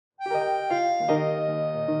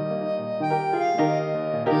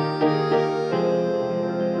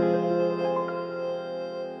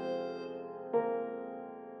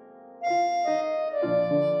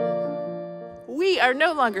are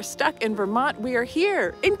no longer stuck in Vermont. We are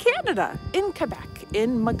here in Canada, in Quebec,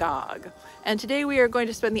 in Magog. And today we are going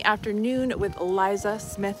to spend the afternoon with Liza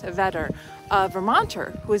Smith-Vedder, a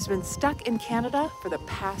Vermonter who has been stuck in Canada for the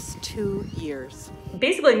past 2 years.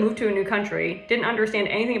 Basically moved to a new country, didn't understand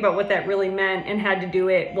anything about what that really meant, and had to do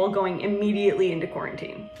it while going immediately into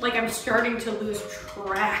quarantine. Like, I'm starting to lose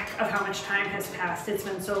track of how much time has passed. It's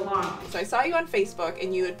been so long. So I saw you on Facebook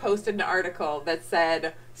and you had posted an article that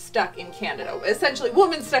said stuck in Canada, essentially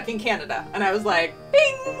woman stuck in Canada. And I was like,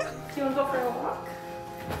 bing! Do you want to go for a walk?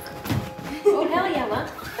 Oh, hell yeah, Mom.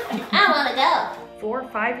 I want to go. 4 or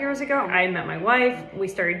 5 years ago, I met my wife, we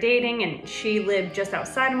started dating, and she lived just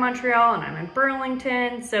outside of Montreal and I'm in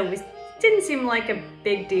Burlington, so it didn't seem like a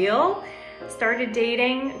big deal. Started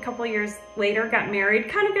dating, a couple of years later, got married.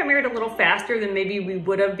 Kind of got married a little faster than maybe we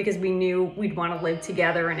would have because we knew we'd want to live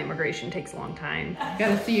together and immigration takes a long time.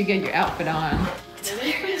 Gotta see you get your outfit on.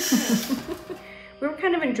 We were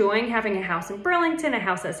kind of enjoying having a house in Burlington, a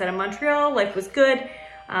house outside of Montreal, life was good.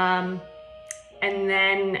 And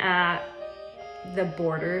then the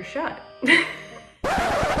border shut.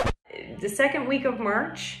 The second week of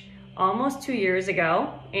March, almost 2 years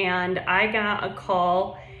ago, and I got a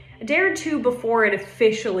call a day or two before it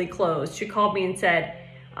officially closed. She called me and said,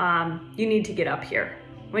 you need to get up here.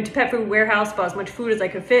 Went to Pet Food Warehouse, bought as much food as I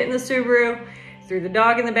could fit in the Subaru, threw the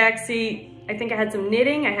dog in the back seat. I think I had some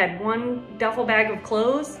knitting. I had one duffel bag of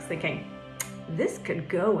clothes. I was thinking, this could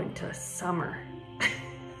go into summer.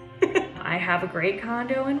 I have a great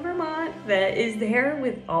condo in Vermont that is there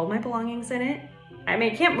with all my belongings in it. I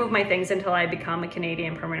mean, I can't move my things until I become a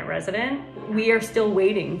Canadian permanent resident. We are still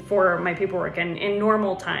waiting for my paperwork, and in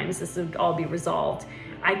normal times, this would all be resolved.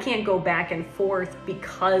 I can't go back and forth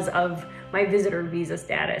because of my visitor visa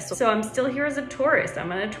status. So I'm still here as a tourist.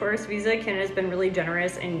 I'm on a tourist visa. Canada's been really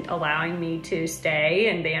generous in allowing me to stay,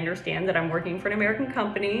 and they understand that I'm working for an American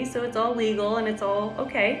company, so it's all legal and it's all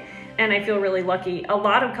okay. And I feel really lucky. A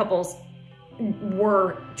lot of couples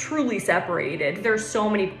were truly separated. There's so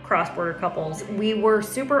many cross-border couples. We were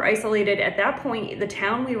super isolated. At that point, the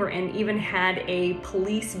town we were in even had a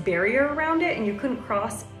police barrier around it, and you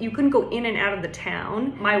couldn't go in and out of the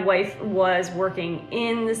town. My wife was working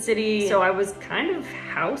in the city, so I was kind of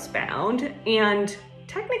housebound and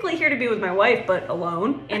technically here to be with my wife, but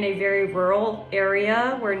alone in a very rural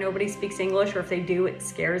area where nobody speaks English, or if they do, it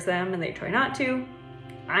scares them and they try not to.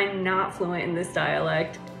 I'm not fluent in this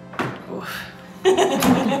dialect.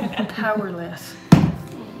 Powerless.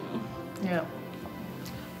 Yeah.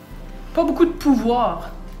 Pas beaucoup de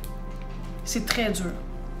pouvoir. C'est très dur.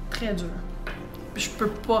 Très dur. Je peux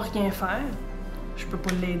pas rien faire. Je peux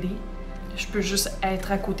pas l'aider. Je peux juste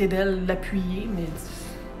être à côté d'elle, l'appuyer, mais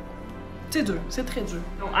c'est dur. C'est très dur.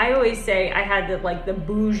 I always say I had the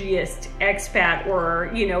bougiest expat or,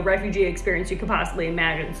 you know, refugee experience you could possibly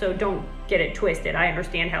imagine. So don't get it twisted. I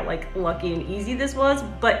understand how lucky and easy this was,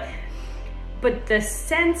 but the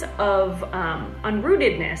sense of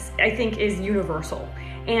unrootedness, I think, is universal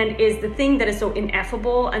and is the thing that is so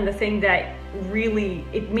ineffable, and the thing that really,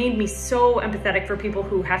 it made me so empathetic for people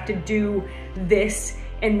who have to do this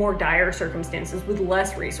in more dire circumstances with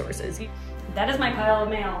less resources. That is my pile of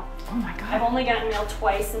mail. Oh my God. I've only gotten mail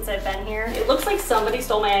twice since I've been here. It looks like somebody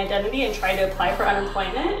stole my identity and tried to apply for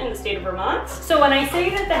unemployment in the state of Vermont. So when I say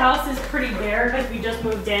that the house is pretty bare because we just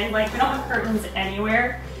moved in, like, we don't have curtains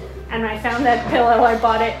anywhere. And I found that pillow, I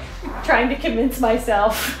bought it trying to convince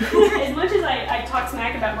myself. As much as I talk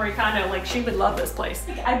smack about Marie Kondo, like, she would love this place.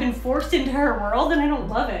 Like, I've been forced into her world and I don't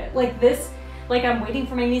love it. Like this, like, I'm waiting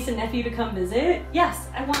for my niece and nephew to come visit. Yes,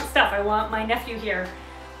 I want stuff. I want my nephew here,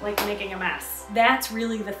 like, making a mess. That's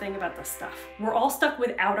really the thing about this stuff. We're all stuck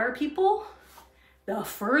without our people. The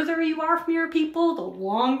further you are from your people, the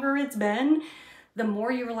longer it's been, the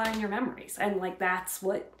more you rely on your memories. And like, that's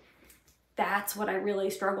what I really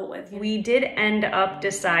struggle with. We did end up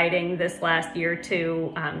deciding this last year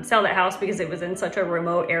to sell that house because it was in such a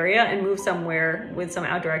remote area and move somewhere with some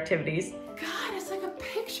outdoor activities. God, it's like a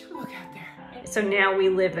picture book out there. So now we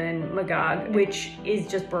live in Magog, which is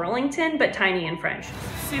just Burlington, but tiny and French.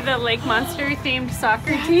 See the Lake Monster themed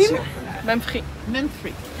soccer team? Men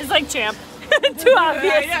free. It's like champ. Too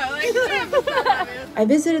obvious. I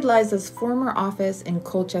visited Liza's former office in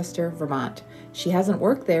Colchester, Vermont. She hasn't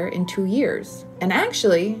worked there in 2 years. And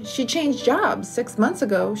actually, she changed jobs 6 months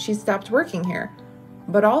ago. She stopped working here.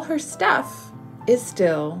 But all her stuff is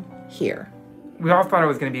still here. We all thought it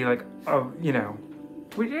was going to be like, oh, you know,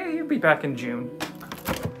 you'll be back in June.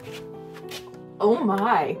 Oh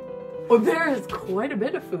my. Well, there is quite a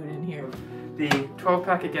bit of food in here. The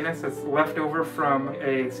 12-pack of Guinness that's left over from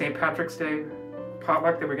a St. Patrick's Day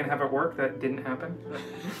potluck that we're going to have at work that didn't happen.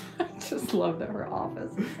 just love that her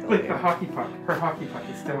office is still Like the there. hockey puck. Her hockey puck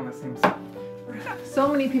is still in the same spot. So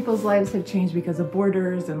many people's lives have changed because of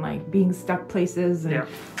borders and like being stuck places. And Yeah.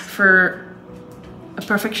 For a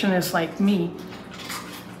perfectionist like me,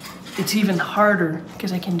 it's even harder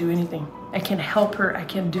because I can do anything. I can help her, I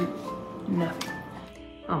can do nothing.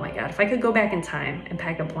 Oh my God, if I could go back in time and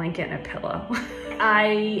pack a blanket and a pillow.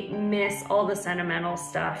 I miss all the sentimental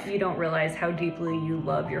stuff. You don't realize how deeply you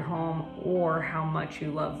love your home or how much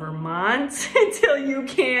you love Vermont until you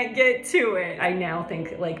can't get to it. I now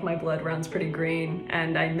think like my blood runs pretty green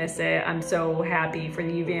and I miss it. I'm so happy for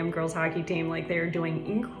the UVM girls hockey team. Like they're doing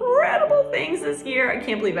incredible things this year. I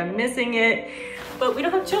can't believe I'm missing it. But we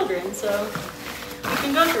don't have children, so we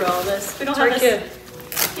can go through all of this. We don't have this.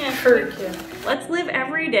 Yeah, Her kid. Let's live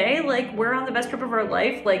every day like we're on the best trip of our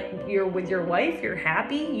life. Like you're with your wife, you're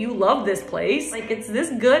happy, you love this place. Like it's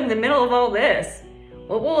this good in the middle of all this.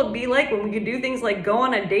 What will it be like when we can do things like go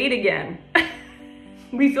on a date again?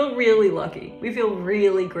 We feel really lucky. We feel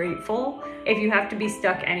really grateful. If you have to be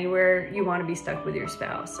stuck anywhere, you want to be stuck with your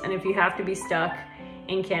spouse. And if you have to be stuck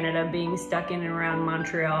in Canada, being stuck in and around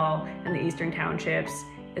Montreal and the Eastern Townships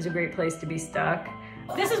is a great place to be stuck.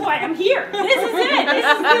 This is why I'm here. This is it.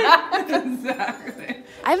 This is it. Exactly.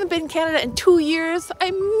 I haven't been in Canada in 2 years.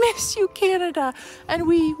 I miss you, Canada. And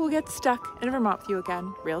we will get stuck in Vermont with you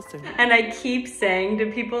again real soon. And I keep saying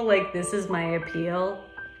to people like, this is my appeal.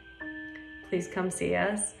 Please come see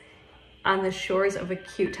us on the shores of a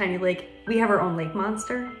cute tiny lake. We have our own lake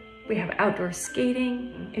monster. We have outdoor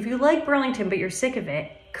skating. If you like Burlington but you're sick of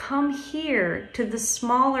it, come here to the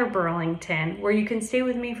smaller Burlington where you can stay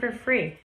with me for free.